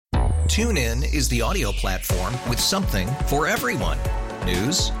TuneIn is the audio platform with something for everyone.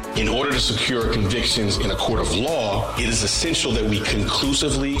 News. In order to secure convictions in a court of law, it is essential that we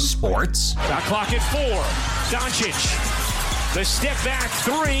conclusively. Sports. Shot clock at 4. Doncic. The step back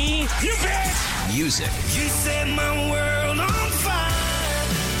 3. You bet. Music. You set my world on fire.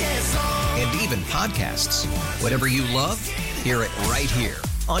 Yes, and even podcasts. Whatever you love, hear it right here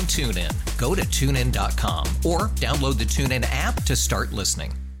on TuneIn. Go to TuneIn.com or download the TuneIn app to start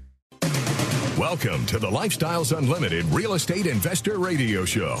listening. Welcome to the Lifestyles Unlimited Real Estate Investor Radio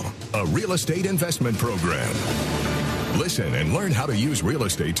Show, a real estate investment program. Listen and learn how to use real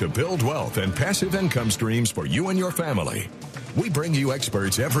estate to build wealth and passive income streams for you and your family. We bring you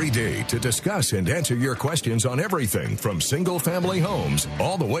experts every day to discuss and answer your questions on everything from single-family homes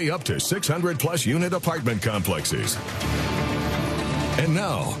all the way up to 600-plus unit apartment complexes. And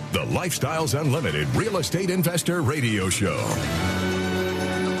now, the Lifestyles Unlimited Real Estate Investor Radio Show.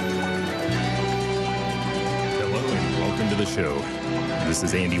 To the show. This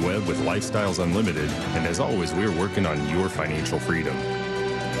is Andy Webb with Lifestyles Unlimited, and as always, we're working on your financial freedom.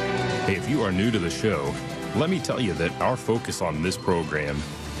 Hey, if you are new to the show, let me tell you that our focus on this program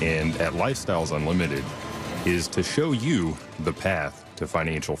and at Lifestyles Unlimited is to show you the path to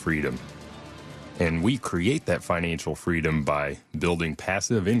financial freedom. And we create that financial freedom by building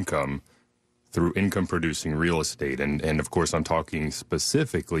passive income through income-producing real estate. And of course, I'm talking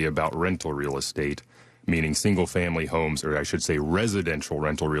specifically about rental real estate, meaning single-family homes, or I should say residential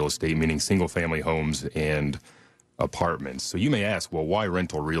rental real estate, meaning single-family homes and apartments. So you may ask, well, why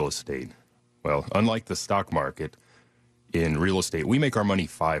rental real estate? Well, unlike the stock market, in real estate, we make our money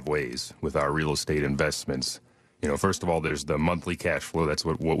 5 ways with our real estate investments. You know, first of all, there's the monthly cash flow. That's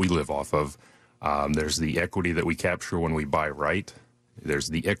what we live off of. There's the equity that we capture when we buy right. There's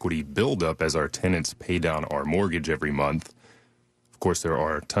the equity buildup as our tenants pay down our mortgage every month. Of course, there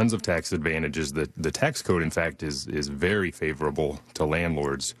are tons of tax advantages. The tax code, in fact, is very favorable to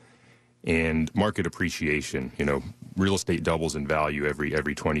landlords. And market appreciation, you know, real estate doubles in value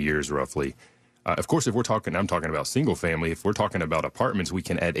every 20 years roughly. Of course, I'm talking about single family. If we're talking about apartments, we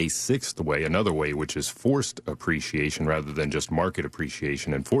can add a 6th way, another way, which is forced appreciation rather than just market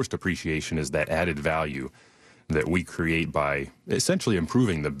appreciation. And forced appreciation is that added value that we create by essentially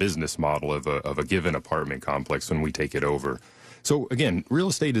improving the business model of a given apartment complex when we take it over. So again, real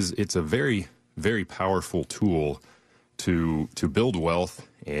estate it's a very, very powerful tool to build wealth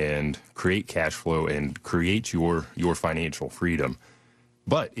and create cash flow and create your financial freedom.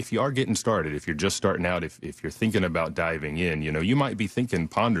 But if you are getting started, if you're just starting out, if you're thinking about diving in, you know, you might be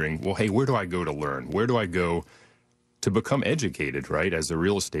pondering, well, hey, where do I go to learn? Where do I go to become educated, right, as a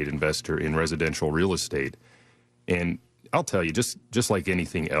real estate investor in residential real estate? And I'll tell you, just like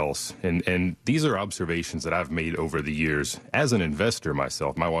anything else, and these are observations that I've made over the years. As an investor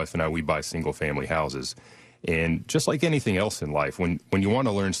myself, my wife and I, we buy single-family houses. And just like anything else in life, when you want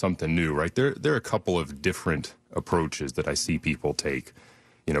to learn something new, right, there are a couple of different approaches that I see people take.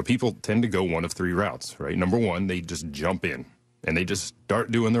 You know, people tend to go one of 3 routes, right? Number one, they just jump in, and they just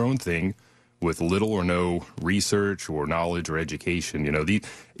start doing their own thing with little or no research or knowledge or education. You know,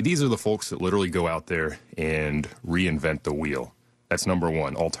 these are the folks that literally go out there and reinvent the wheel. That's number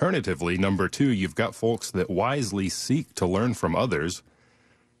one. Alternatively, number 2, you've got folks that wisely seek to learn from others.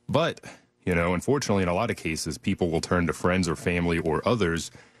 But, you know, unfortunately, in a lot of cases, people will turn to friends or family or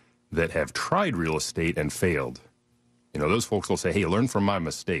others that have tried real estate and failed. You know, those folks will say, hey, learn from my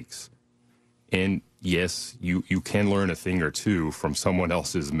mistakes. And yes, you can learn a thing or two from someone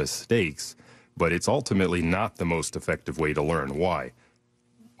else's mistakes, but it's ultimately not the most effective way to learn. Why?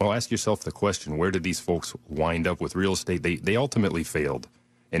 Well, ask yourself the question, where did these folks wind up with real estate? They ultimately failed.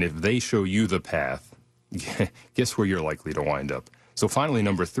 And if they show you the path, guess where you're likely to wind up? So finally,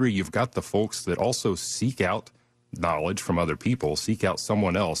 number 3, you've got the folks that also seek out knowledge from other people, seek out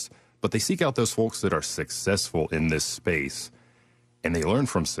someone else, but they seek out those folks that are successful in this space, and they learn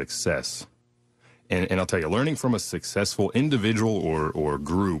from success. And I'll tell you, learning from a successful individual or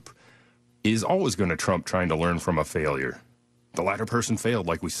group is always going to trump trying to learn from a failure. The latter person failed,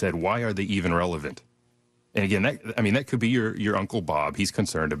 like we said. Why are they even relevant? And again, that could be your Uncle Bob. He's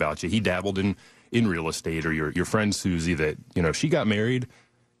concerned about you. He dabbled in real estate, or your friend Susie that, you know, she got married,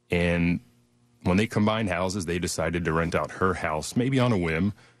 and when they combined houses, they decided to rent out her house, maybe on a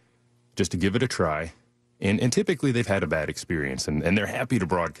whim, just to give it a try. And typically they've had a bad experience, and they're happy to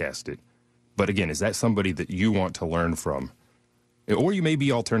broadcast it. But again, is that somebody that you want to learn from? Or you may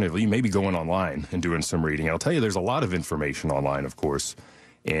be alternatively, you may be going online and doing some reading. I'll tell you, there's a lot of information online, of course.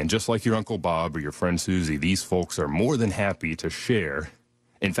 And just like your Uncle Bob or your friend Susie, these folks are more than happy to share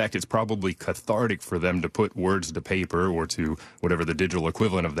In fact, it's probably cathartic for them to put words to paper or to whatever the digital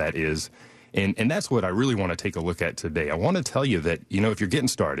equivalent of that is. And that's what I really want to take a look at today. I want to tell you that, if you're getting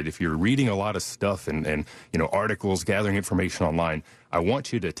started, if you're reading a lot of stuff and articles, gathering information online, I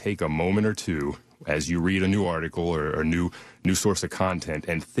want you to take a moment or two as you read a new article or a new source of content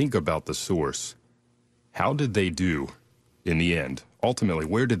and think about the source. How did they do in the end? Ultimately,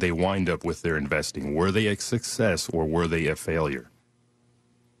 where did they wind up with their investing? Were they a success or were they a failure?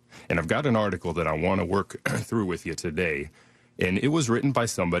 And I've got an article that I want to work through with you today. And it was written by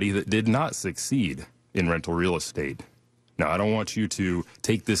somebody that did not succeed in rental real estate. Now, I don't want you to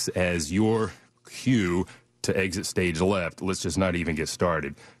take this as your cue to exit stage left. Let's just not even get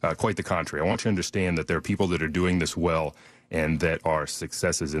started. Quite the contrary. I want you to understand that there are people that are doing this well and that are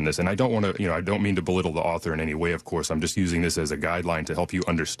successes in this. And I don't want to, I don't mean to belittle the author in any way, of course. I'm just using this as a guideline to help you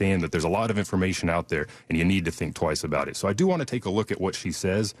understand that there's a lot of information out there and you need to think twice about it. So I do want to take a look at what she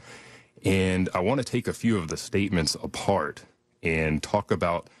says, and I want to take a few of the statements apart and talk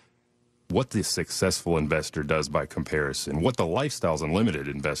about what the successful investor does by comparison, what the Lifestyles Unlimited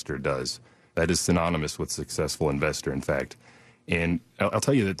investor does. That is synonymous with successful investor, in fact. And I'll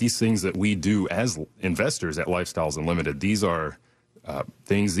tell you that these things that we do as investors at Lifestyles Unlimited, these are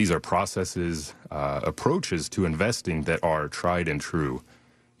these are processes, approaches to investing that are tried and true.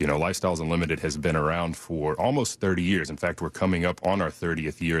 Lifestyles Unlimited has been around for almost 30 years. In fact, we're coming up on our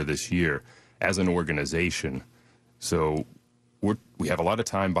 30th year this year as an organization. So we have a lot of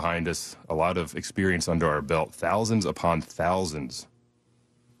time behind us, a lot of experience under our belt, thousands upon thousands,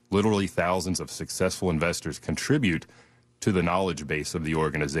 literally thousands of successful investors contribute to the knowledge base of the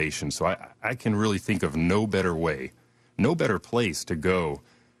organization. So I can really think of no better way, no better place to go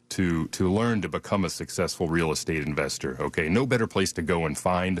to learn to become a successful real estate investor, okay? No better place to go and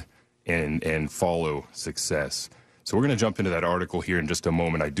find and follow success. So we're going to jump into that article here in just a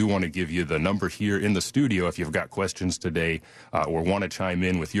moment. I do want to give you the number here in the studio. If you've got questions today or want to chime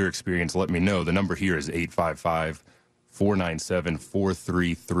in with your experience, let me know. The number here is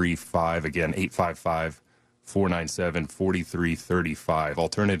 855-497-4335. Again, 855-497-4335.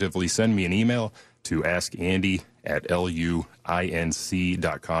 Alternatively, send me an email to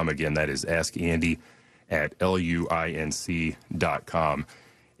askandy@luinc.com. Again, that is askandy@luinc.com.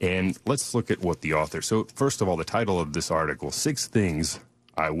 And let's look at what the author... So first of all, the title of this article, 6 Things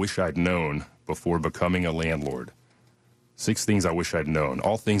I Wish I'd Known Before Becoming a Landlord. 6 things I wish I'd known.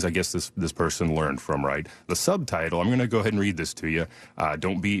 All things I guess this person learned from, right? The subtitle, I'm going to go ahead and read this to you.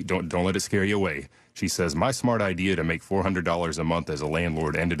 Don't let it scare you away. She says, my smart idea to make $400 a month as a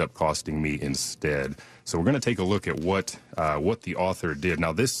landlord ended up costing me instead. So we're going to take a look at what the author did.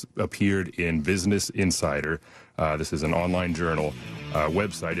 Now, this appeared in Business Insider. This is an online journal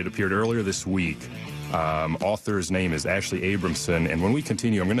website. It appeared earlier this week. Author's name is Ashley Abramson. And when we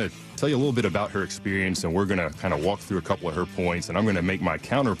continue, I'm going to tell you a little bit about her experience, and we're going to kind of walk through a couple of her points, and I'm going to make my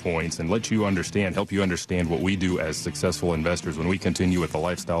counterpoints and let you understand, help you understand what we do as successful investors when we continue with the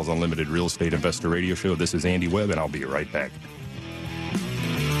Lifestyles Unlimited Real Estate Investor Radio Show. This is Andy Webb, and I'll be right back.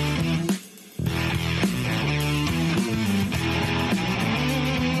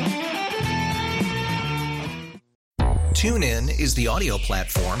 TuneIn is the audio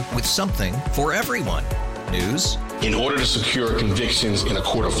platform with something for everyone. News. In order to secure convictions in a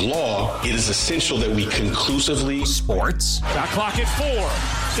court of law, it is essential that we conclusively... Sports. Got clock at 4.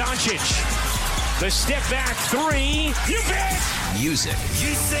 Doncic. The step back 3. You bet. Music.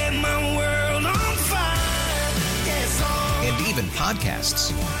 You set my world on fire. Yes, and even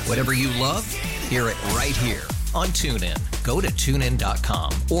podcasts. Whatever you love, hear it right here on TuneIn. Go to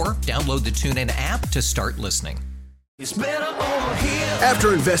TuneIn.com or download the TuneIn app to start listening. It's better over here.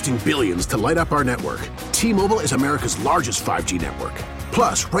 After investing billions to light up our network, T-Mobile is America's largest 5G network.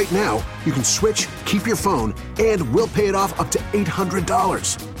 Plus, right now, you can switch, keep your phone, and we'll pay it off up to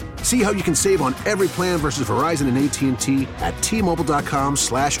 $800. See how you can save on every plan versus Verizon and AT&T at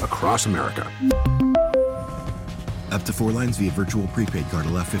T-Mobile.com/across America. Up to 4 lines via virtual prepaid card.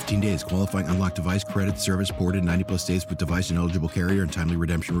 Allow 15 days. Qualifying unlocked device credit service ported 90-plus days with device and eligible carrier and timely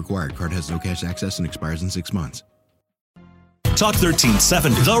redemption required. Card has no cash access and expires in 6 months. Talk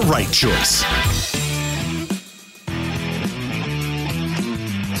 13.7, the right choice.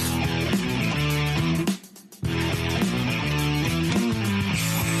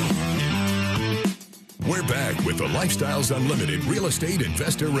 We're back with the Lifestyles Unlimited Real Estate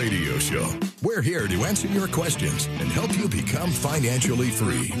Investor Radio Show. We're here to answer your questions and help you become financially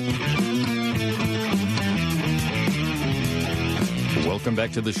free. Welcome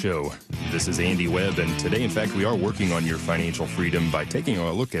back to the show. This is Andy Webb, and today, in fact, we are working on your financial freedom by taking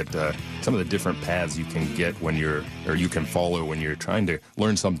a look at some of the different paths you can get you can follow when you're trying to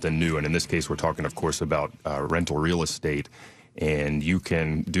learn something new. And in this case, we're talking, of course, about rental real estate. And you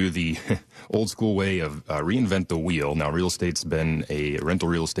can do the old school way of reinvent the wheel. Now, rental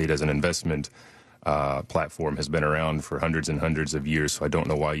real estate as an investment platform has been around for hundreds and hundreds of years. So I don't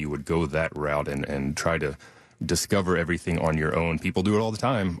know why you would go that route and try to discover everything on your own. People do it all the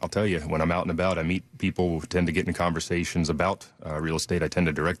time. I'll tell you, when I'm out and about, I meet people who tend to get in conversations about real estate. I tend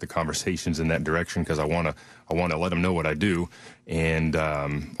to direct the conversations in that direction because I want to let them know what I do. And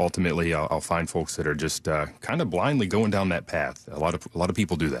ultimately, I'll find folks that are just kind of blindly going down that path. A lot of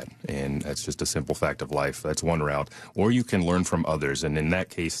people do that, and that's just a simple fact of life. That's one route. Or you can learn from others, and in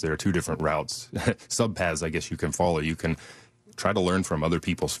that case, there are two different routes, sub-paths, I guess you can follow. You can try to learn from other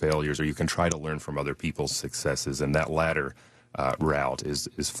people's failures, or you can try to learn from other people's successes, and that latter route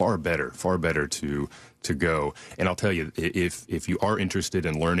is far better to go. And I'll tell you, if you are interested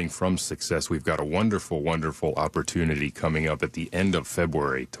in learning from success, we've got a wonderful opportunity coming up at the end of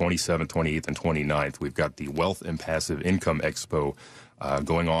February, 27th, 28th, and 29th. We've got the Wealth and Passive Income Expo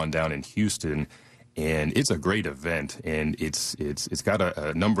going on down in Houston. And it's a great event, and it's got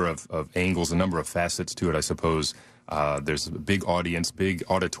a number of angles, a number of facets to it, I suppose. There's a big audience, big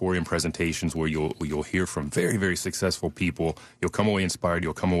auditorium presentations where you'll hear from very, very successful people. You'll come away inspired.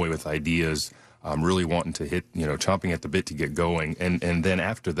 You'll come away with ideas, really wanting to hit, chomping at the bit to get going. And then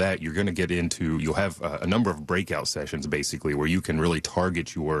after that, you're going to get into, you'll have a number of breakout sessions, basically, where you can really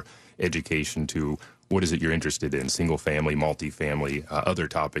target your education to what is it you're interested in, single family, multifamily, other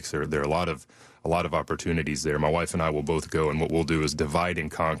topics. There are a lot of opportunities there. My wife and I will both go, and what we'll do is divide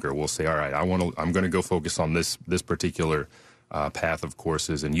and conquer. We'll say, all right, I'm going to go focus on this particular path of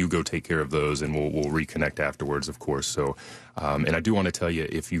courses, and you go take care of those, and we'll reconnect afterwards, of course. So, and I do want to tell you,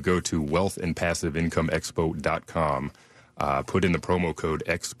 if you go to wealthandpassiveincomeexpo.com, put in the promo code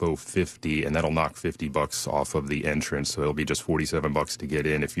EXPO50, and that'll knock $50 off of the entrance. So it'll be just $47 to get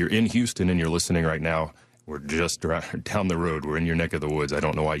in. If you're in Houston and you're listening right now, we're just down the road. We're in your neck of the woods. I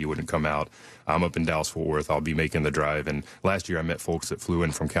don't know why you wouldn't come out. I'm up in Dallas-Fort Worth. I'll be making the drive. And last year I met folks that flew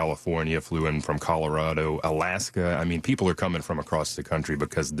in from California, flew in from Colorado, Alaska. I mean, people are coming from across the country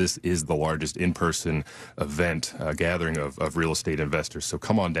because this is the largest in-person event, gathering of real estate investors. So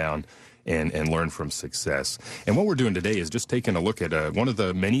come on down and learn from success. And what we're doing today is just taking a look at one of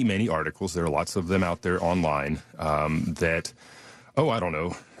the many, many articles. There are lots of them out there online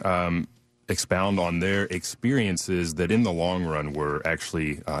expound on their experiences that in the long run were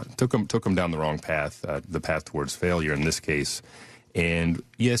actually took them down the wrong path, the path towards failure in this case. And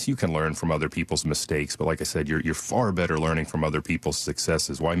yes, you can learn from other people's mistakes, but like I said, you're far better learning from other people's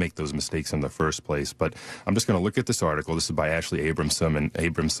successes. Why make those mistakes in the first place? But I'm just going to look at this article. This is by Ashley Abramson, and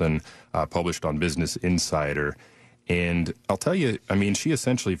Abramson published on Business Insider. And I'll tell you, I mean, she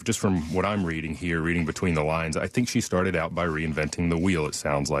essentially, just from what I'm reading here, reading between the lines, I think she started out by reinventing the wheel, it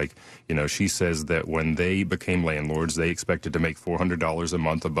sounds like. She says that when they became landlords, they expected to make $400 a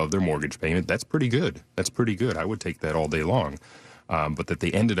month above their mortgage payment. That's pretty good. I would take that all day long. But that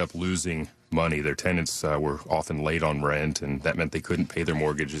they ended up losing money. Their tenants were often late on rent, and that meant they couldn't pay their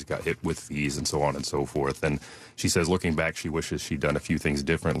mortgages, got hit with fees, and so on and so forth. And she says, looking back, she wishes she'd done a few things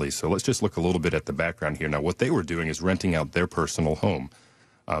differently. So let's just look a little bit at the background here. Now, what they were doing is renting out their personal home.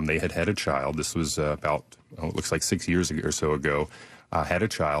 They had a child. This was it looks like 6 years or so ago. Had a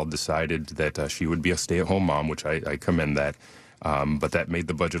child, decided that she would be a stay-at-home mom, which I commend that. But that made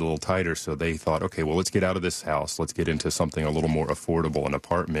the budget a little tighter, so they thought, okay, well, let's get out of this house. Let's get into something a little more affordable, an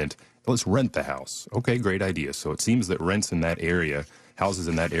apartment. Let's rent the house. Okay, great idea. So it seems that rents in that area, houses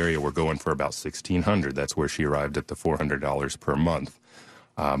in that area were going for about $1,600. That's where she arrived at the $400 per month.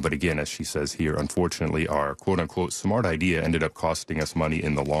 But again, as she says here, unfortunately, our quote-unquote smart idea ended up costing us money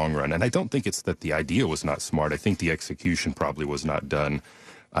in the long run. And I don't think it's that the idea was not smart. I think the execution probably was not done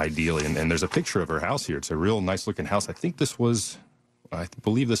ideally. And there's a picture of her house here. It's a real nice-looking house. I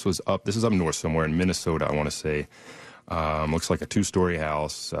believe this is up north somewhere in Minnesota, I want to say. Looks like a 2-story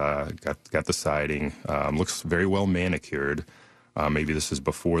house, got the siding, looks very well manicured. Maybe this is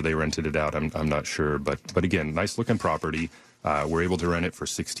before they rented it out, I'm not sure. But again, nice-looking property. We're able to rent it for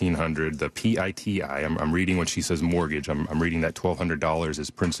 $1,600. The PITI, I'm reading when she says mortgage, I'm reading that $1,200 is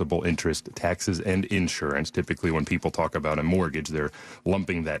principal, interest, taxes, and insurance. Typically when people talk about a mortgage, they're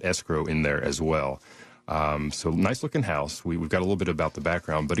lumping that escrow in there as well. So nice looking house. We've got a little bit about the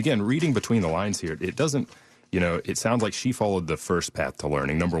background, but again, reading between the lines here, it doesn't, it sounds like she followed the first path to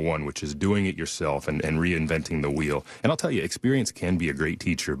learning, number one, which is doing it yourself and reinventing the wheel. And I'll tell you, experience can be a great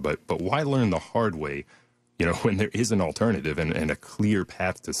teacher, but why learn the hard way when there is an alternative and a clear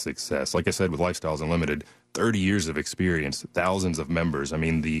path to success. Like I said, with Lifestyles Unlimited, 30 years of experience, thousands of members. I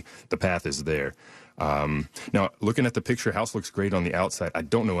mean, the path is there. Now, looking at the picture, house looks great on the outside. I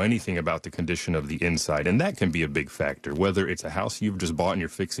don't know anything about the condition of the inside, and that can be a big factor, whether it's a house you've just bought and you're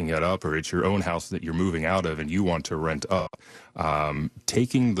fixing it up, or it's your own house that you're moving out of and you want to rent up.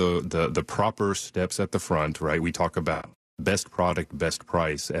 Taking the proper steps at the front, right? We talk about best product, best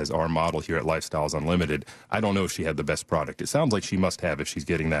price as our model here at Lifestyles Unlimited. I don't know if she had the best product. It sounds like she must have if she's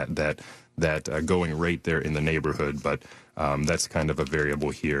getting that going rate there in the neighborhood, but that's kind of a variable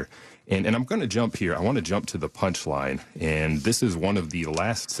here. And I'm going to jump here. I want to jump to the punchline, and this is one of the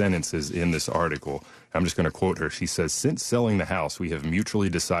last sentences in this article. I'm just going to quote her. She says, "Since selling the house, we have mutually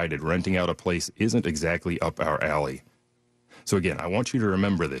decided renting out a place isn't exactly up our alley." So again, I want you to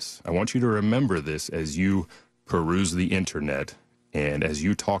remember this. I want you to remember this as you peruse the internet and as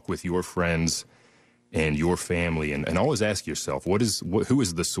you talk with your friends and your family, and always ask yourself, who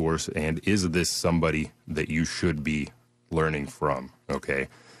is the source, and is this somebody that you should be learning from? Okay.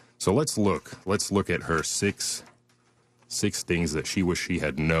 So let's look at her six things that she wished she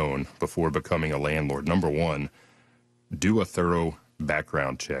had known before becoming a landlord. Number 1, do a thorough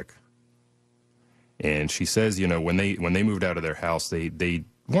background check. And she says, when they moved out of their house, they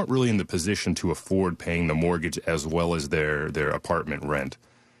weren't really in the position to afford paying the mortgage as well as their apartment rent.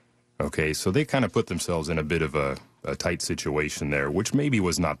 Okay, so they kind of put themselves in a bit of a tight situation there, which maybe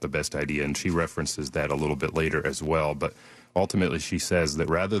was not the best idea, and she references that a little bit later as well. But ultimately, she says that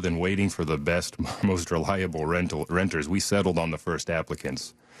rather than waiting for the best, most reliable renters, we settled on the first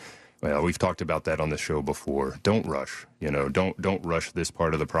applicants. Well, we've talked about that on the show before. Don't rush. Don't rush this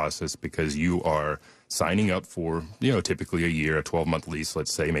part of the process, because you are signing up for, typically a year, a 12-month lease,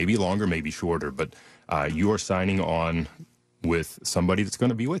 let's say, maybe longer, maybe shorter, but you are signing on with somebody that's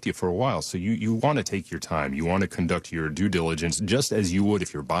going to be with you for a while. So you want to take your time. You want to conduct your due diligence just as you would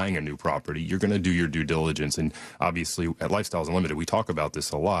if you're buying a new property. You're going to do your due diligence. And obviously at Lifestyles Unlimited, we talk about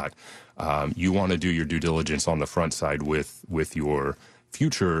this a lot. You want to do your due diligence on the front side with your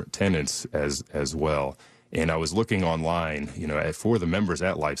future tenants as well. And I was looking online, for the members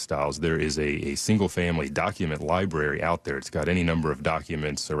at Lifestyles, there is a single-family document library out there. It's got any number of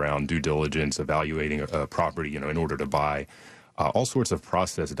documents around due diligence, evaluating a property, in order to buy, all sorts of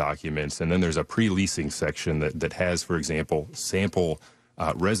process documents. And then there's a pre-leasing section that has, for example, sample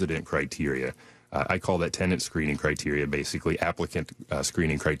resident criteria. I call that tenant screening criteria, basically. Applicant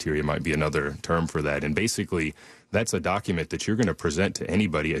screening criteria might be another term for that. And basically, that's a document that you're going to present to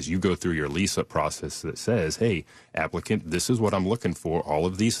anybody as you go through your lease-up process that says, hey, applicant, this is what I'm looking for. All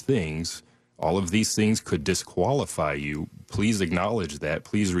of these things could disqualify you. Please acknowledge that.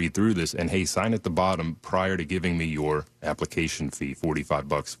 Please read through this. And, hey, sign at the bottom prior to giving me your application fee, $45,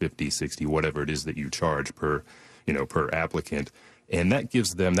 $50, $60, whatever it is that you charge per applicant. And that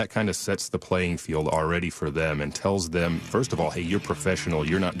gives them, that kind of sets the playing field already for them and tells them, first of all, hey, you're professional.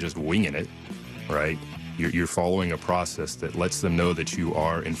 You're not just winging it, right? You're following a process that lets them know that you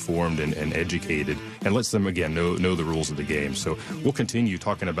are informed and educated, and lets them, again, know the rules of the game. So we'll continue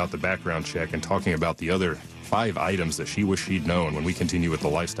talking about the background check and talking about the other 5 items that she wished she'd known when we continue with the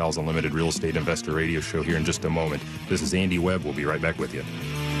Lifestyles Unlimited Real Estate Investor Radio Show here in just a moment. This is Andy Webb. We'll be right back with you.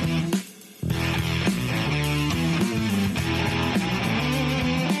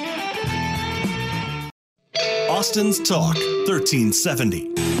 Austin's Talk 1370.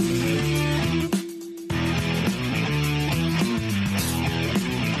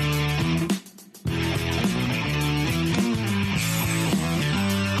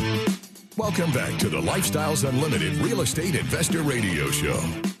 Welcome back to the Lifestyles Unlimited Real Estate Investor Radio Show.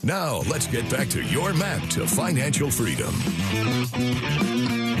 Now, let's get back to your map to financial freedom.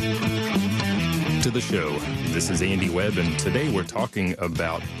 To the show. This is Andy Webb, and today we're talking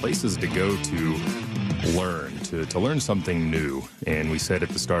about places to go to learn, to learn something new. And we said at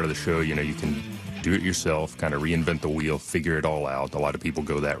the start of the show, you can do it yourself, kind of reinvent the wheel, figure it all out. A lot of people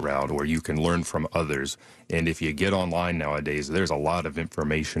go that route, or you can learn from others. And if you get online nowadays, there's a lot of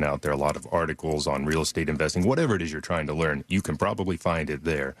information out there, a lot of articles on real estate investing, whatever it is you're trying to learn, you can probably find it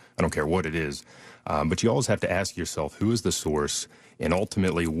there. I don't care what it is. But you always have to ask yourself, who is the source? And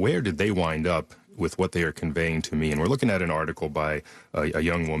ultimately, where did they wind up with what they are conveying to me? And we're looking at an article by a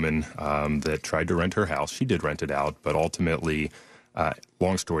young woman that tried to rent her house. She did rent it out, but ultimately,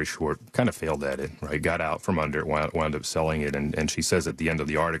 long story short, kind of failed at it, right? Got out from under it, wound up selling it. And she says at the end of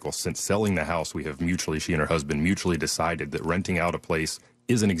the article, since selling the house, she and her husband mutually decided that renting out a place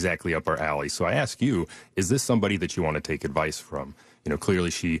isn't exactly up our alley. So I ask you, is this somebody that you want to take advice from?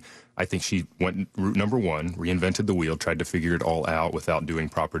 Clearly I think she went route number one, reinvented the wheel, tried to figure it all out without doing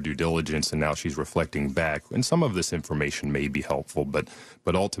proper due diligence, and now she's reflecting back. And some of this information may be helpful, but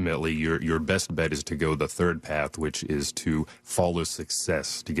ultimately your best bet is to go the third path, which is to follow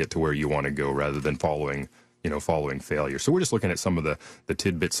success to get to where you want to go rather than following failure. So we're just looking at some of the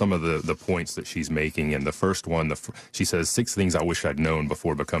tidbits, some of the points that she's making. And the first one, she says, 6 things I wish I'd known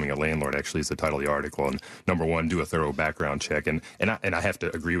before becoming a landlord, actually is the title of the article. And number 1, do a thorough background check. And I have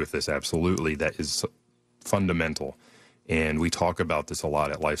to agree with this absolutely. That is fundamental. And we talk about this a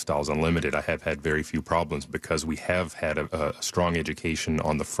lot at Lifestyles Unlimited. I have had very few problems because we have had a strong education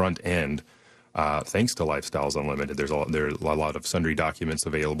on the front end. Thanks to Lifestyles Unlimited, there are a lot of sundry documents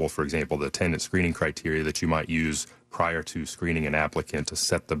available. For example, the tenant screening criteria that you might use prior to screening an applicant to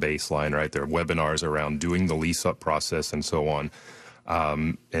set the baseline, right? There are webinars around doing the lease-up process and so on.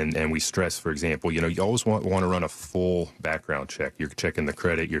 And we stress, for example, you always want to run a full background check. You're checking the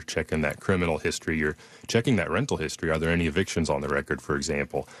credit, you're checking that criminal history, you're checking that rental history. Are there any evictions on the record, for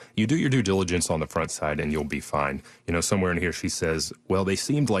example? You do your due diligence on the front side and you'll be fine. Somewhere in here she says, well, they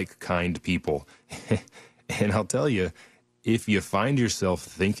seemed like kind people. And I'll tell you, if you find yourself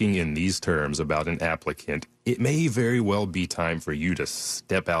thinking in these terms about an applicant, it may very well be time for you to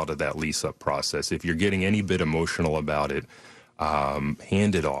step out of that lease-up process. If you're getting any bit emotional about it,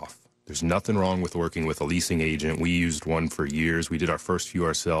 hand it off. There's nothing wrong with working with a leasing agent. We used one for years. We did our first few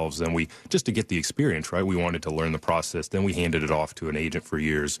ourselves, and just to get the experience, right? We wanted to learn the process. Then we handed it off to an agent for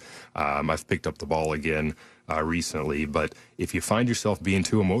years. I've picked up the ball again recently, but if you find yourself being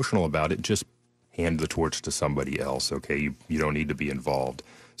too emotional about it, just hand the torch to somebody else, okay? You don't need to be involved.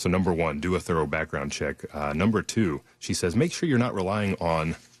 So number 1, do a thorough background check. Number 2, she says, make sure you're not relying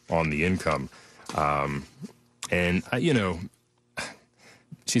on the income.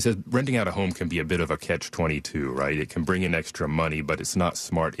 She says renting out a home can be a bit of a catch-22, right? It can bring in extra money, but it's not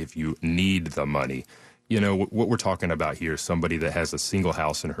smart if you need the money. What we're talking about here is somebody that has a single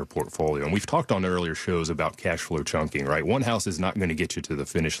house in her portfolio. And we've talked on earlier shows about cash flow chunking, right? One house is not going to get you to the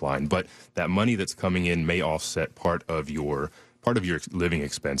finish line, but that money that's coming in may offset part of your living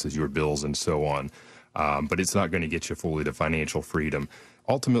expenses, your bills and so on. But it's not going to get you fully to financial freedom.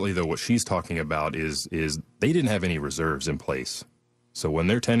 Ultimately, though, what she's talking about is they didn't have any reserves in place. So when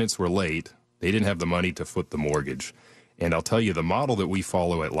their tenants were late, they didn't have the money to foot the mortgage. And I'll tell you, the model that we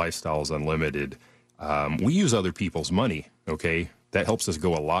follow at Lifestyles Unlimited, we use other people's money, okay? That helps us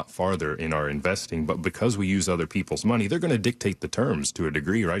go a lot farther in our investing. But because we use other people's money, they're going to dictate the terms to a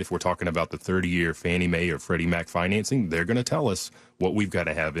degree, right? If we're talking about the 30-year Fannie Mae or Freddie Mac financing, they're going to tell us what we've got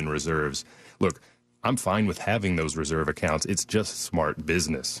to have in reserves. Look, I'm fine with having those reserve accounts. It's just smart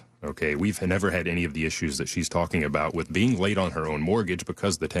business, okay? We've never had any of the issues that she's talking about with being late on her own mortgage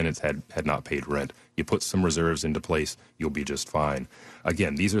because the tenants had not paid rent. You put some reserves into place, you'll be just fine.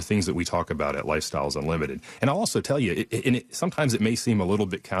 Again, these are things that we talk about at Lifestyles Unlimited. And I'll also tell you, sometimes it may seem a little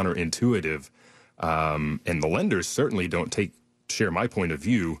bit counterintuitive, and the lenders certainly don't share my point of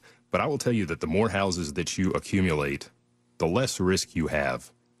view, but I will tell you that the more houses that you accumulate, the less risk you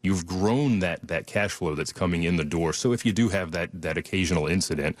have. You've grown that cash flow that's coming in the door. So if you do have that occasional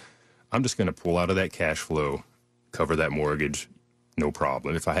incident, I'm just going to pull out of that cash flow, cover that mortgage, no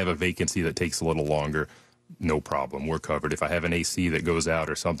problem. If I have a vacancy that takes a little longer, no problem. We're covered. If I have an AC that goes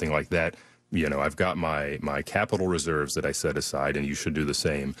out or something like that, I've got my capital reserves that I set aside, and you should do the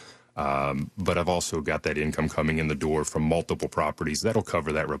same. But I've also got that income coming in the door from multiple properties. That'll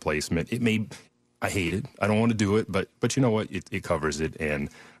cover that replacement. I hate it. I don't want to do it, but you know what? It covers it, and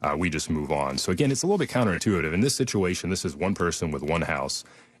we just move on. So again, it's a little bit counterintuitive. In this situation, this is one person with one house,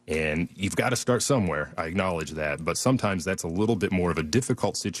 and you've got to start somewhere. I acknowledge that, but sometimes that's a little bit more of a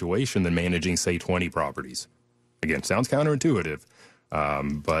difficult situation than managing, say, 20 properties. Again, sounds counterintuitive,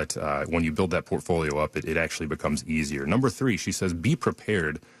 but when you build that portfolio up, it actually becomes easier. Number 3, she says, be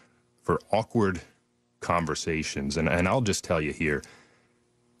prepared for awkward conversations, and I'll just tell you here,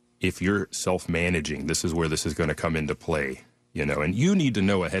 if you're self-managing, this is where this is going to come into play, and you need to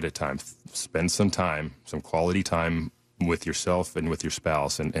know ahead of time. Spend some time, some quality time with yourself and with your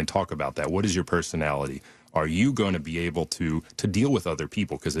spouse and talk about that. What is your personality? Are you going to be able to deal with other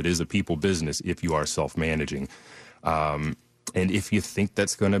people? Because it is a people business if you are self-managing. And if you think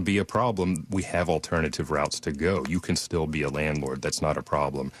that's going to be a problem, we have alternative routes to go. You can still be a landlord. That's not a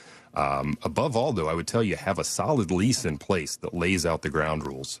problem. Above all, though, I would tell you, have a solid lease in place that lays out the ground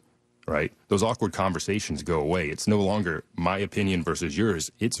rules. Right? Those awkward conversations go away. It's no longer my opinion versus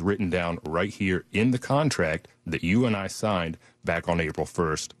yours. It's written down right here in the contract that you and I signed back on April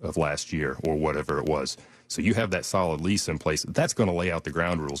 1st of last year or whatever it was. So you have that solid lease in place. That's going to lay out the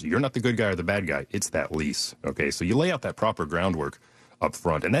ground rules. You're not the good guy or the bad guy. It's that lease. Okay, so you lay out that proper groundwork up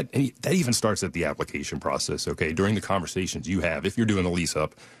front, and that even starts at the application process. Okay, during the conversations you have, if you're doing the lease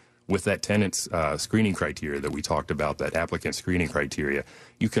up with that tenant's screening criteria that we talked about, that applicant screening criteria,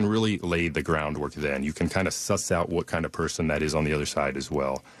 you can really lay the groundwork then. You can kind of suss out what kind of person that is on the other side as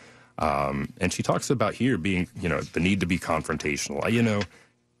well. And she talks about here being, the need to be confrontational.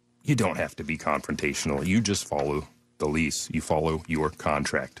 You don't have to be confrontational. You just follow the lease. You follow your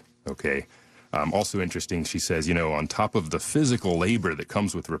contract, okay? Also interesting, she says, on top of the physical labor that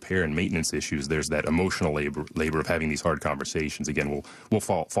comes with repair and maintenance issues, there's that emotional labor of having these hard conversations. Again, we'll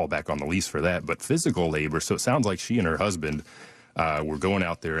fall back on the lease for that. But physical labor, so it sounds like she and her husband were going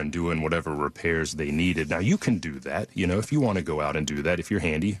out there and doing whatever repairs they needed. Now, you can do that. If you want to go out and do that, if you're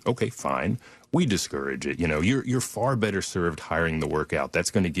handy, okay, fine. We discourage it. You're far better served hiring the work out.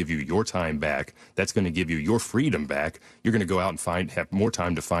 That's going to give you your time back. That's going to give you your freedom back. You're going to go out and have more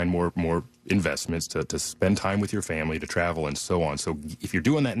time to find more investments, to spend time with your family, to travel, and so on. So if you're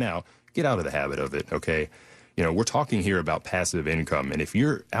doing that now, get out of the habit of it, okay? We're talking here about passive income, and if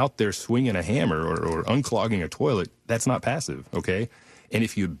you're out there swinging a hammer or unclogging a toilet, that's not passive, okay? And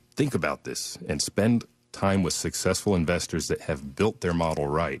if you think about this and spend time with successful investors that have built their model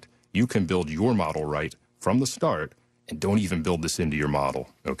right, you can build your model right from the start, and don't even build this into your model,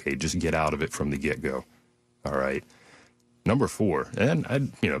 okay? Just get out of it from the get-go, all right? Number 4,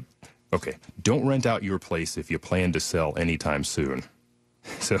 okay, don't rent out your place if you plan to sell anytime soon.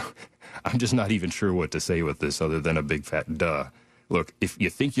 So I'm just not even sure what to say with this other than a big fat duh. Look, if you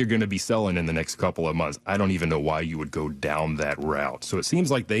think you're going to be selling in the next couple of months, I don't even know why you would go down that route. So it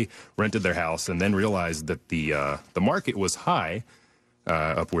seems like they rented their house and then realized that the market was high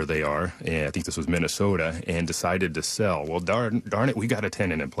up where they are, and I think this was Minnesota, and decided to sell. Well, darn it, we got a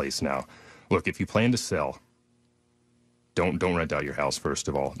tenant in place now. Look, if you plan to sell, don't rent out your house, first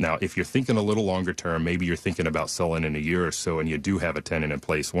of all. Now, if you're thinking a little longer term, maybe you're thinking about selling in a year or so and you do have a tenant in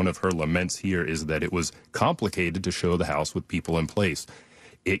place, one of her laments here is that it was complicated to show the house with people in place.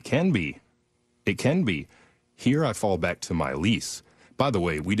 It can be. Here I fall back to my lease. By the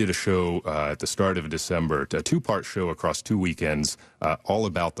way, we did a show at the start of December, a 2-part show across 2 weekends, all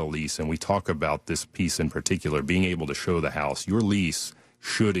about the lease, and we talk about this piece in particular, being able to show the house. Your lease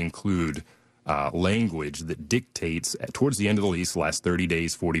should include language that dictates, towards the end of the lease, last 30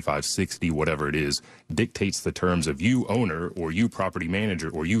 days, 45, 60, whatever it is, dictates the terms of you owner or you property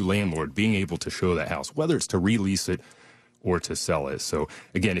manager or you landlord being able to show that house, whether it's to release it or to sell it. So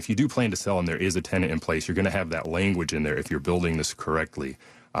again, if you do plan to sell and there is a tenant in place, you're going to have that language in there if you're building this correctly.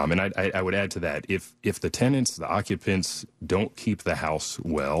 And I would add to that, if the tenants, the occupants don't keep the house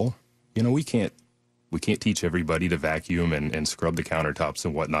well, we can't teach everybody to vacuum and scrub the countertops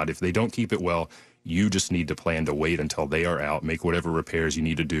and whatnot. If they don't keep it well, you just need to plan to wait until they are out, make whatever repairs you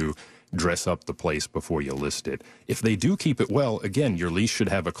need to do, dress up the place before you list it. If they do keep it well, again, your lease should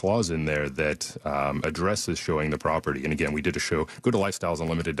have a clause in there that addresses showing the property. And again, we did a show. Go to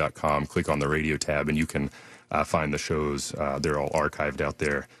lifestylesunlimited.com, click on the radio tab, and you can find the shows. They're all archived out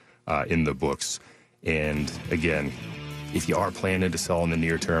there in the books. And again, if you are planning to sell in the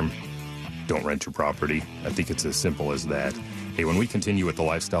near term, don't rent your property. I think it's as simple as that. Hey, when we continue with the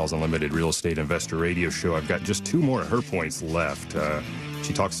Lifestyles Unlimited Real Estate Investor Radio Show, I've got just 2 more of her points left.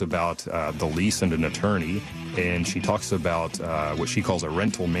 She talks about the lease and an attorney, and she talks about what she calls a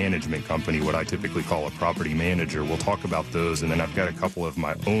rental management company, what I typically call a property manager. We'll talk about those, and then I've got a couple of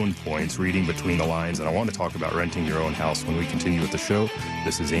my own points, reading between the lines, and I want to talk about renting your own house when we continue with the show.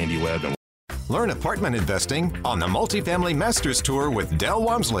 This is Andy Webb. Learn apartment investing on the Multifamily Masters Tour with Del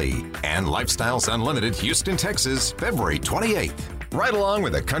Walmsley and Lifestyles Unlimited Houston, Texas, February 28th. Right along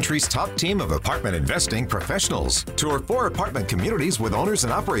with the country's top team of apartment investing professionals. Tour 4 apartment communities with owners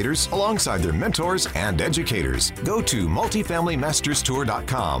and operators alongside their mentors and educators. Go to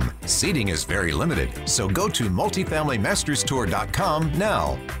multifamilymasterstour.com. Seating is very limited, so go to multifamilymasterstour.com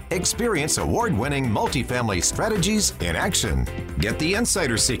now. Experience award-winning multifamily strategies in action. Get the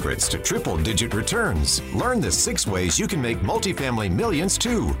insider secrets to triple-digit returns. Learn the 6 ways you can make multifamily millions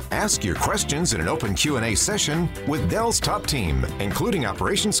too. Ask your questions in an open Q&A session with Dell's top team, including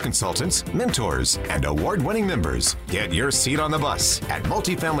operations consultants, mentors, and award-winning members. Get your seat on the bus at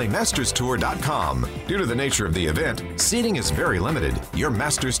multifamilymasterstour.com. Due to the nature of the event, seating is very limited. Your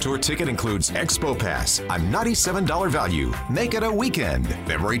Masters Tour ticket includes Expo Pass, a $97 value. Make it a weekend.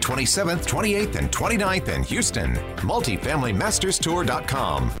 February 27th, 28th, and 29th in Houston.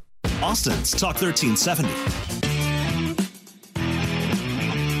 multifamilymasterstour.com. Austin's Talk 1370.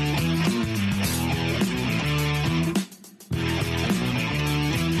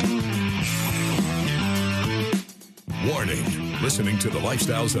 to the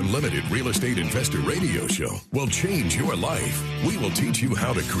Lifestyles Unlimited Real Estate Investor Radio Show will change your life. We will teach you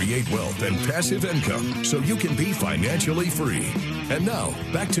how to create wealth and passive income so you can be financially free. And now,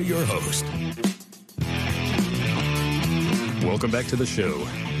 back to your host. Welcome back to the show.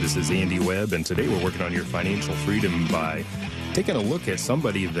 This is Andy Webb, and today we're working on your financial freedom by taking a look at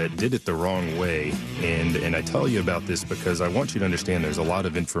somebody that did it the wrong way. And I tell you about this because I want you to understand there's a lot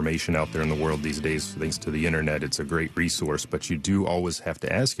of information out there in the world these days, thanks to the internet. It's a great resource, but you do always have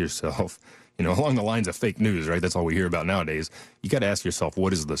to ask yourself, along the lines of fake news, right? That's all we hear about nowadays. You got to ask yourself,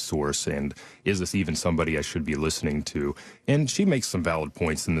 what is the source? And is this even somebody I should be listening to? And she makes some valid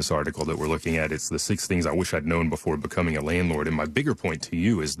points in this article that we're looking at. It's the 6 things I wish I'd known before becoming a landlord. And my bigger point to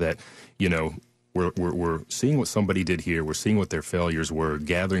you is that, we're seeing what somebody did here. We're seeing what their failures were,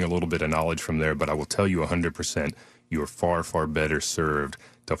 gathering a little bit of knowledge from there. But I will tell you 100%, you're far, far better served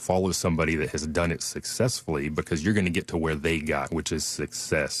to follow somebody that has done it successfully, because you're going to get to where they got, which is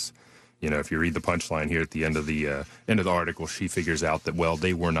success. If you read the punchline here at the end of the article, she figures out that, well,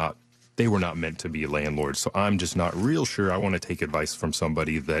 they were not meant to be landlords. So I'm just not real sure I want to take advice from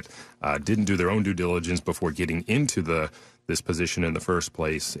somebody that didn't do their own due diligence before getting into this position in the first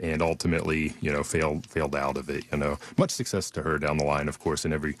place, and ultimately, failed out of it. Much success to her down the line, of course,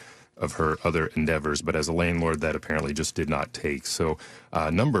 in every of her other endeavors, but as a landlord, that apparently just did not take. So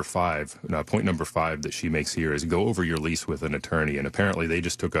point number 5 that she makes here is go over your lease with an attorney. And apparently they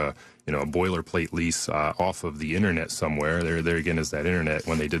just took a boilerplate lease off of the internet somewhere. There again is that internet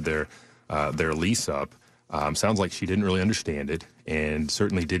when they did their lease up. Sounds like she didn't really understand it, and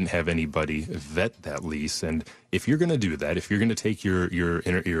certainly didn't have anybody vet that lease. And if you're going to do that, if you're going to take your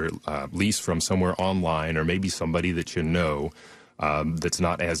lease from somewhere online, or maybe somebody that that's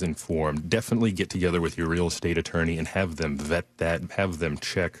not as informed, definitely get together with your real estate attorney and have them vet that, have them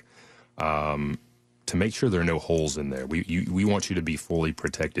check to make sure there are no holes in there. We want you to be fully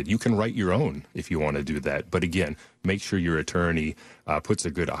protected. You can write your own if you want to do that. But again, make sure your attorney puts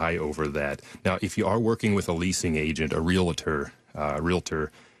a good eye over that. Now, if you are working with a leasing agent, a realtor,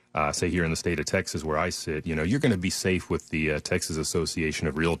 say here in the state of Texas where I sit, you're going to be safe with the Texas Association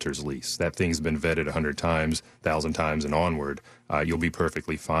of Realtors lease. That thing's been vetted 100 times, 1,000 times, and onward. You'll be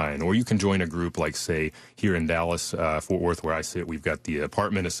perfectly fine. Or you can join a group like, say, here in Dallas, Fort Worth, where I sit, we've got the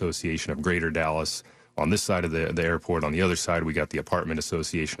Apartment Association of Greater Dallas. On this side of the airport, on the other side, we got the Apartment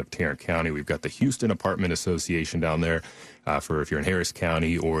Association of Tarrant County. We've got the Houston Apartment Association down there for if you're in Harris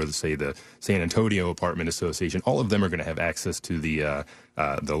County, or say the San Antonio Apartment Association. All of them are going to have access to the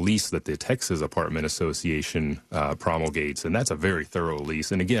lease that the Texas Apartment Association promulgates, and that's a very thorough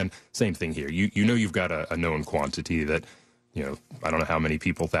lease. And again, same thing here. You've got a known quantity that I don't know how many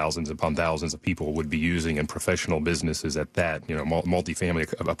people, thousands upon thousands of people would be using, and professional businesses at that,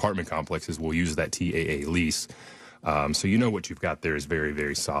 multifamily apartment complexes will use that TAA lease. So what you've got there is very,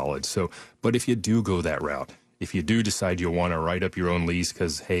 very solid. So, but if you do go that route, if you do decide you want to write up your own lease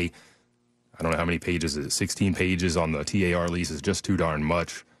because, hey, I don't know how many pages is it, 16 pages on the TAR lease is just too darn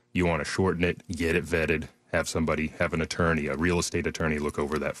much. You want to shorten it, get it vetted, have an attorney, a real estate attorney look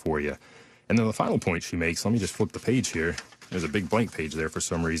over that for you. And then the final point she makes, let me just flip the page here. There's a big blank page there for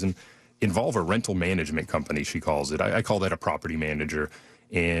some reason. Involve a rental management company, she calls it. I call that a property manager.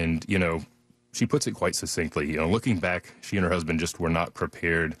 And, she puts it quite succinctly. Looking back, she and her husband just were not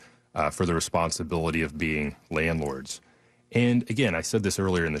prepared for the responsibility of being landlords. And again, I said this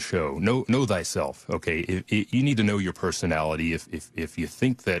earlier in the show, know thyself, okay? You need to know your personality. If you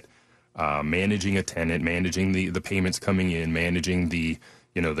think that managing a tenant, managing the payments coming in, managing the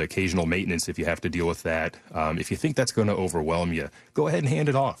occasional maintenance, if you have to deal with that. If you think that's going to overwhelm you, go ahead and hand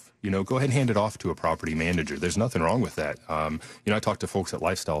it off. Go ahead and hand it off to a property manager. There's nothing wrong with that. I talk to folks at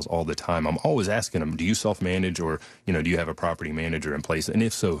Lifestyles all the time. I'm always asking them, do you self-manage, or, do you have a property manager in place? And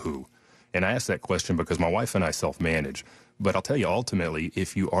if so, who? And I ask that question because my wife and I self-manage. But I'll tell you, ultimately,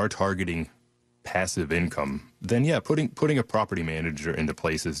 if you are targeting passive income, then yeah, putting a property manager into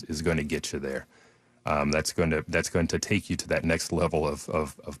place is going to get you there. That's going to take you to that next level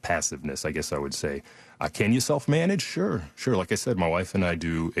of passiveness, I guess I would say. Can you self-manage? Sure. Like I said, my wife and I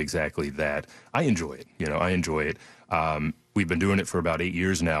do exactly that. I enjoy it. I enjoy it. We've been doing it for about 8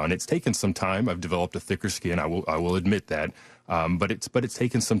 years now, and it's taken some time. I've developed a thicker skin. I will admit that. But it's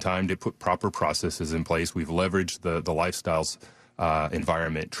taken some time to put proper processes in place. We've leveraged the Lifestyles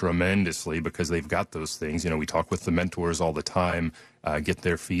environment tremendously because they've got those things. We talk with the mentors all the time, get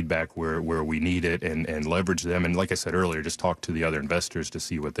their feedback where we need it, and leverage them. And like I said earlier, just talk to the other investors to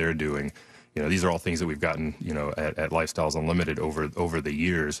see what they're doing. These are all things that we've gotten, at Lifestyles Unlimited over the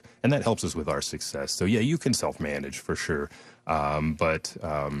years, and that helps us with our success. So yeah, you can self-manage for sure. But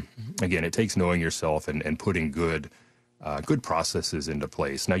again, it takes knowing yourself and putting good good processes into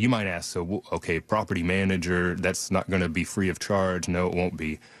place. Now, you might ask, so, okay, property manager, that's not going to be free of charge. No, it won't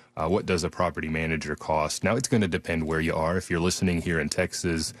be. What does a property manager cost? Now, it's going to depend where you are. If you're listening here in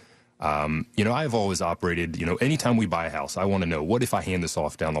Texas, I've always operated, anytime we buy a house, I want to know, what if I hand this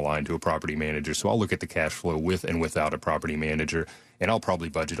off down the line to a property manager? So I'll look at the cash flow with and without a property manager, and I'll probably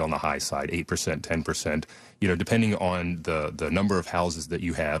budget on the high side, 8%, 10%, depending on the number of houses that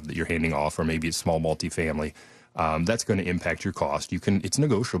you have that you're handing off, or maybe it's small multifamily. That's going to impact your cost. It's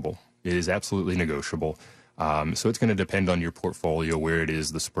negotiable. It is absolutely negotiable. So it's going to depend on your portfolio, where it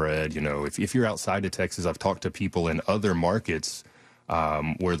is, the spread. If you're outside of Texas, I've talked to people in other markets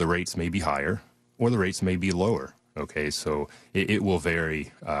where the rates may be higher or the rates may be lower. Okay, so it will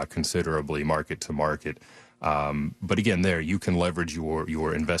vary considerably market to market. But again, there you can leverage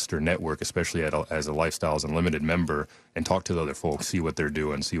your investor network, especially as a Lifestyles Unlimited member, and talk to the other folks, see what they're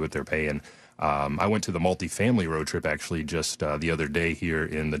doing, see what they're paying. I went to the multifamily road trip actually just the other day here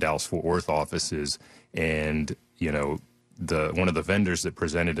in the Dallas-Fort Worth offices, and one of the vendors that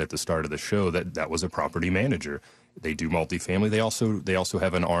presented at the start of the show, that was a property manager. They do multifamily. They also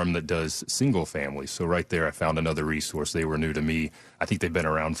have an arm that does single family. So right there, I found another resource. They were new to me. I think they've been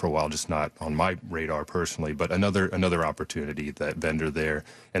around for a while, just not on my radar personally. But another opportunity, that vendor there.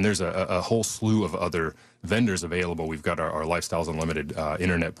 And there's a whole slew of other vendors available. We've got our Lifestyles Unlimited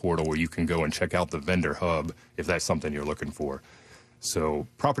internet portal where you can go and check out the vendor hub if that's something you're looking for. So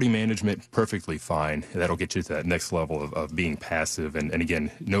property management, perfectly fine. That'll get you to that next level of being passive. And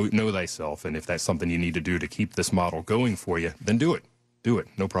again, know thyself. And if that's something you need to do to keep this model going for you, then do it. Do it.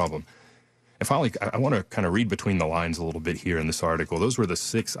 No problem. And finally, I want to kind of read between the lines a little bit here in this article. Those were the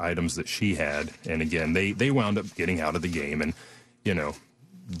 6 items that she had. And again, they wound up getting out of the game and,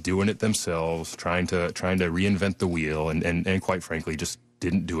 doing it themselves, trying to reinvent the wheel, and quite frankly, just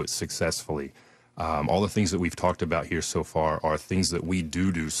didn't do it successfully. All the things that we've talked about here so far are things that we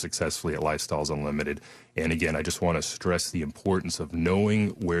do successfully at Lifestyles Unlimited. And again, I just want to stress the importance of knowing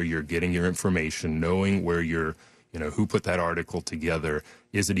where you're getting your information, knowing where who put that article together.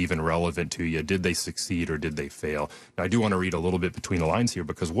 Is it even relevant to you? Did they succeed or did they fail? Now, I do want to read a little bit between the lines here,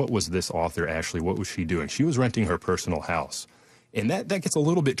 because what was this author, Ashley, what was she doing? She was renting her personal house. And that gets a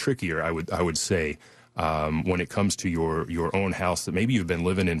little bit trickier, I would say, when it comes to your own house that maybe you've been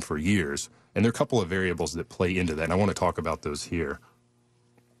living in for years. And there are a couple of variables that play into that, and I want to talk about those here.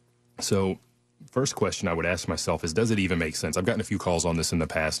 So first question I would ask myself is, does it even make sense? I've gotten a few calls on this in the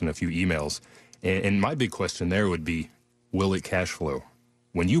past and a few emails, and my big question there would be, will it cash flow?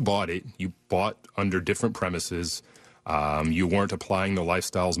 When you bought it, you bought under different premises. You weren't applying the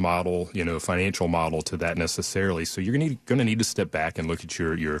Lifestyles model, financial model to that necessarily. So you're going to need to step back and look at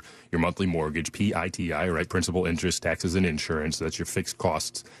your monthly mortgage, PITI, right? Principal, interest, taxes, and insurance. That's your fixed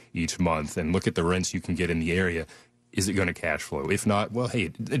costs each month, and look at the rents you can get in the area. Is it going to cash flow? If not, well, hey,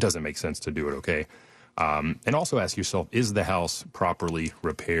 it doesn't make sense to do it, okay? And also ask yourself, is the house properly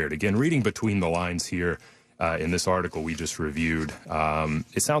repaired? Again, reading between the lines here, in this article we just reviewed,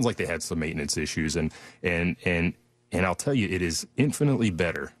 it sounds like they had some maintenance issues, and I'll tell you, it is infinitely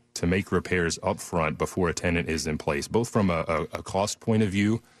better to make repairs up front before a tenant is in place, both from a cost point of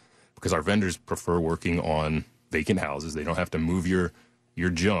view, because our vendors prefer working on vacant houses. They don't have to move your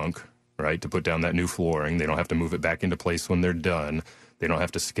junk, right, to put down that new flooring. They don't have to move it back into place when they're done. They don't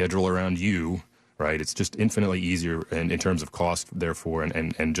have to schedule around you, right? It's just infinitely easier in terms of cost, therefore,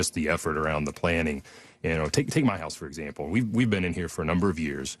 and just the effort around the planning. Take my house, for example. We've been in here for a number of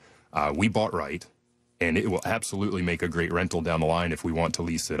years. We bought right. And it will absolutely make a great rental down the line if we want to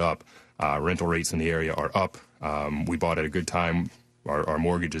lease it up. Rental rates in the area are up. We bought at a good time. Our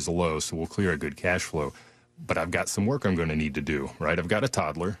mortgage is low, so we'll clear a good cash flow. But I've got some work I'm going to need to do, right? I've got a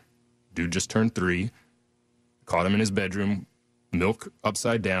toddler. Dude just turned 3. Caught him in his bedroom. Milk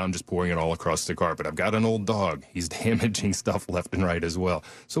upside down, just pouring it all across the carpet. I've got an old dog. He's damaging stuff left and right as well.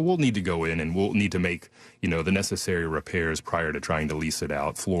 So we'll need to go in and we'll need to make, the necessary repairs prior to trying to lease it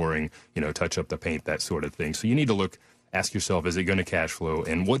out, flooring, touch up the paint, that sort of thing. So you need to ask yourself, is it going to cash flow?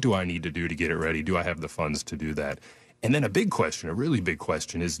 And what do I need to do to get it ready? Do I have the funds to do that? And then a really big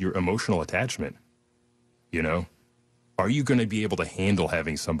question is your emotional attachment. Are you going to be able to handle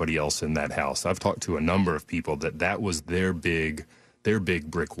having somebody else in that house? I've talked to a number of people that was their big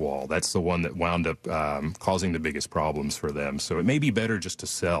brick wall. That's the one that wound up causing the biggest problems for them. So it may be better just to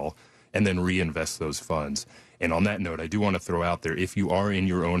sell and then reinvest those funds. And on that note, I do want to throw out there, if you are in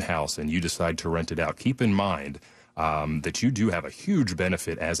your own house and you decide to rent it out, keep in mind that you do have a huge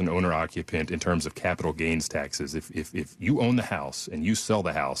benefit as an owner-occupant in terms of capital gains taxes. If you own the house and you sell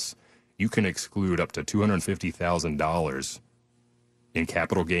the house, you can exclude up to $250,000 in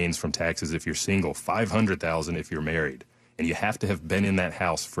capital gains from taxes if you're single, $500,000 if you're married. And you have to have been in that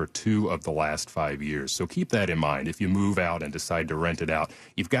house for 2 of the last 5 years. So keep that in mind. If you move out and decide to rent it out,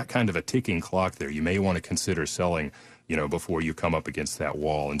 you've got kind of a ticking clock there. You may want to consider selling, before you come up against that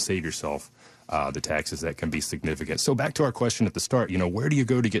wall and save yourself the taxes that can be significant. So back to our question at the start, where do you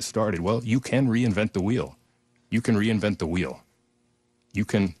go to get started? Well, you can reinvent the wheel. You can reinvent the wheel. You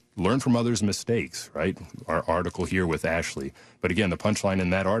can learn from others' mistakes, right? Our article here with Ashley. But again, the punchline in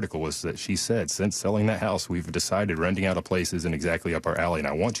that article was that she said, since selling that house, we've decided renting out a place isn't exactly up our alley. And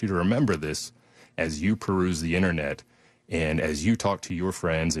I want you to remember this as you peruse the internet and as you talk to your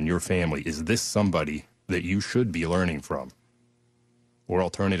friends and your family. Is this somebody that you should be learning from? Or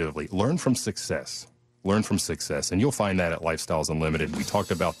alternatively, learn from success. Learn from success. And you'll find that at Lifestyles Unlimited. We talked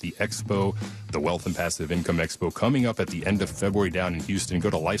about the expo, the Wealth and Passive Income Expo, coming up at the end of February down in Houston.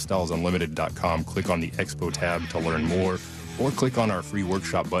 Go to lifestylesunlimited.com, click on the Expo tab to learn more, or click on our free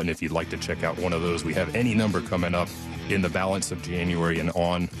workshop button if you'd like to check out one of those. We have any number coming up in the balance of January and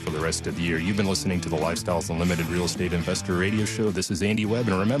on for the rest of the year. You've been listening to the Lifestyles Unlimited Real Estate Investor Radio Show. This is Andy Webb,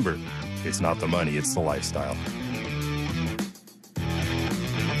 and remember, it's not the money, it's the lifestyle.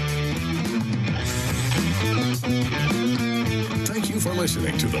 Thank you for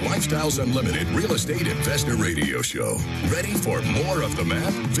listening to the Lifestyles Unlimited Real Estate Investor Radio Show. Ready for more of the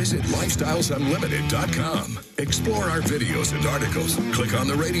map? Visit lifestylesunlimited.com. Explore our videos and articles. Click on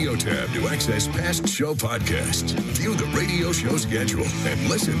the radio tab to access past show podcasts. View the radio show schedule and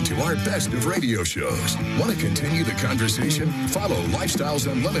listen to our best of radio shows. Want to continue the conversation? Follow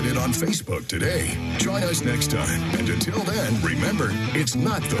Lifestyles Unlimited on Facebook today. Join us next time. And until then, remember, it's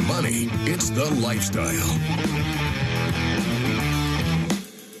not the money, it's the lifestyle.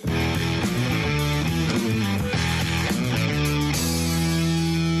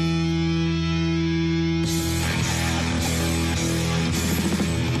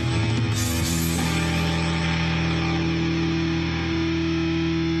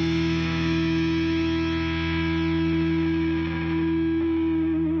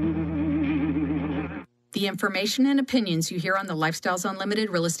 The information and opinions you hear on the Lifestyles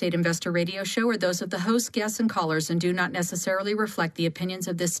Unlimited Real Estate Investor Radio Show are those of the hosts, guests, and callers and do not necessarily reflect the opinions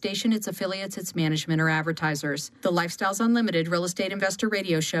of this station, its affiliates, its management, or advertisers. The Lifestyles Unlimited Real Estate Investor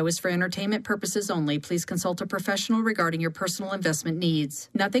Radio Show is for entertainment purposes only. Please consult a professional regarding your personal investment needs.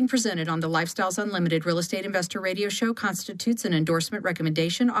 Nothing presented on the Lifestyles Unlimited Real Estate Investor Radio Show constitutes an endorsement,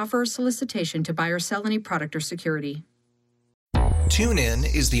 recommendation, offer, or solicitation to buy or sell any product or security.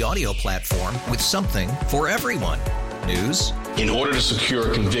 TuneIn is the audio platform with something for everyone. News. In order to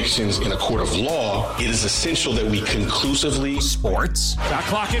secure convictions in a court of law, it is essential that we conclusively. Sports. Shot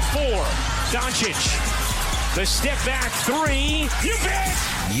clock at 4. Doncic. The step back 3. You bet.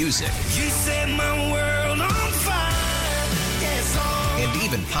 Music. You set my world on fire. Yes, and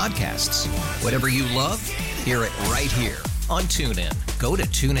even podcasts. Whatever you love, hear it right here on TuneIn. Go to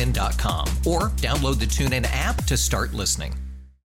TuneIn.com or download the TuneIn app to start listening.